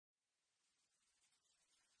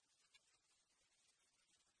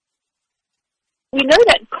We know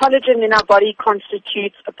that collagen in our body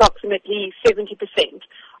constitutes approximately 70%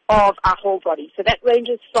 of our whole body. So that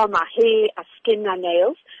ranges from our hair, our skin, our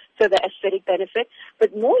nails, so the aesthetic benefit,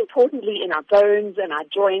 but more importantly in our bones and our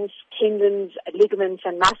joints, tendons, ligaments,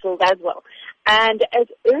 and muscles as well. And as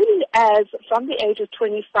early as from the age of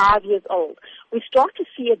 25 years old, we start to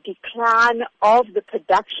see a decline of the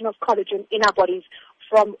production of collagen in our bodies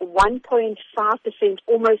from 1.5%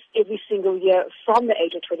 almost every single year from the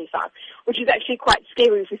age of 25, which is actually quite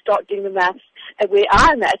scary if we start doing the maths at where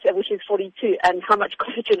I'm at, which is 42, and how much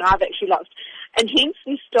collagen I've actually lost. And hence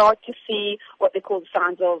we start to see what they call the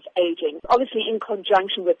signs of aging, obviously in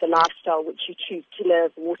conjunction with the lifestyle which you choose to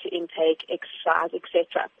live, water intake, exercise,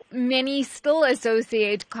 etc. Many still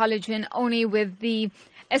associate collagen only with the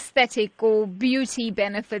aesthetic or beauty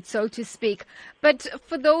benefits, so to speak. But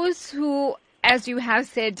for those who, as you have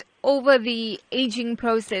said, over the aging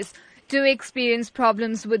process, do experience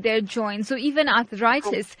problems with their joints or even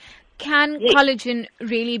arthritis, can collagen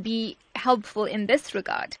really be helpful in this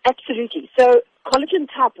regard? Absolutely. So collagen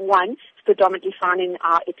type 1 is predominantly found in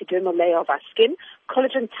our epidermal layer of our skin.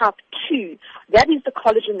 Collagen type 2, that is the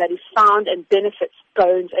collagen that is found and benefits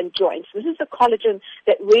bones and joints. This is the collagen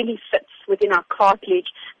that really fits within our cartilage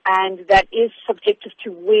and that is subjective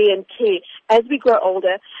to wear and tear as we grow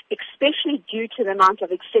older, especially due to the amount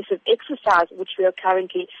of excessive exercise which we are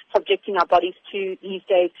currently subjecting our bodies to these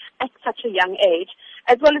days at such a young age,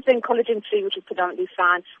 as well as then collagen 3, which is predominantly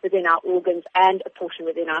found within our organs and a portion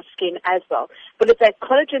within our skin as well. But it's that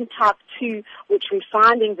collagen type 2 which we're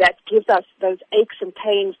finding that gives us those aches and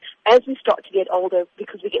pains as we start to get older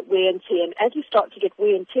because we get wear and tear. And as we start to get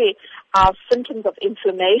wear and tear, our symptoms of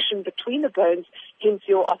inflammation between the bones, hence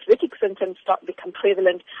your arthritic symptoms, start to become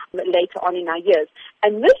prevalent later on in our years.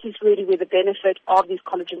 And this is really where the benefit of these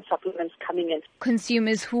collagen supplements coming in.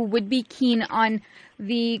 Consumers who would be keen on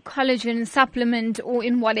the collagen supplement or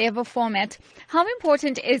in whatever format, how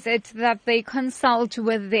important is it that they consult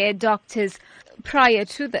with their doctors prior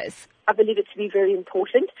to this? I believe it to be very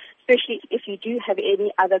important, especially if you do have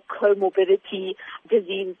any other comorbidity,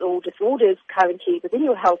 diseases or disorders currently within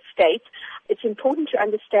your health state. It's important to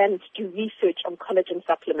understand and to do research on collagen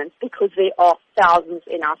supplements because there are thousands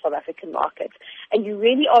in our South African market. And you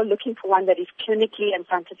really are looking for one that is clinically and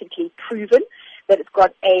scientifically proven, that it's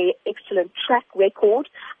got an excellent track record,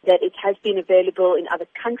 that it has been available in other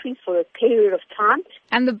countries for a period of time.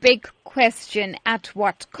 And the big question, at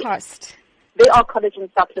what cost? There are collagen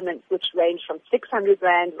supplements which range from 600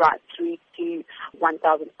 Rand right through to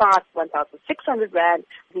 1,500, 1,600 Rand.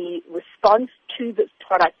 The response to this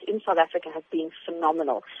product in South Africa has been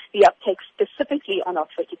phenomenal. The uptake specifically on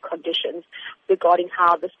arthritic conditions regarding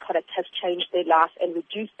how this product has changed their life and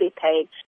reduced their pain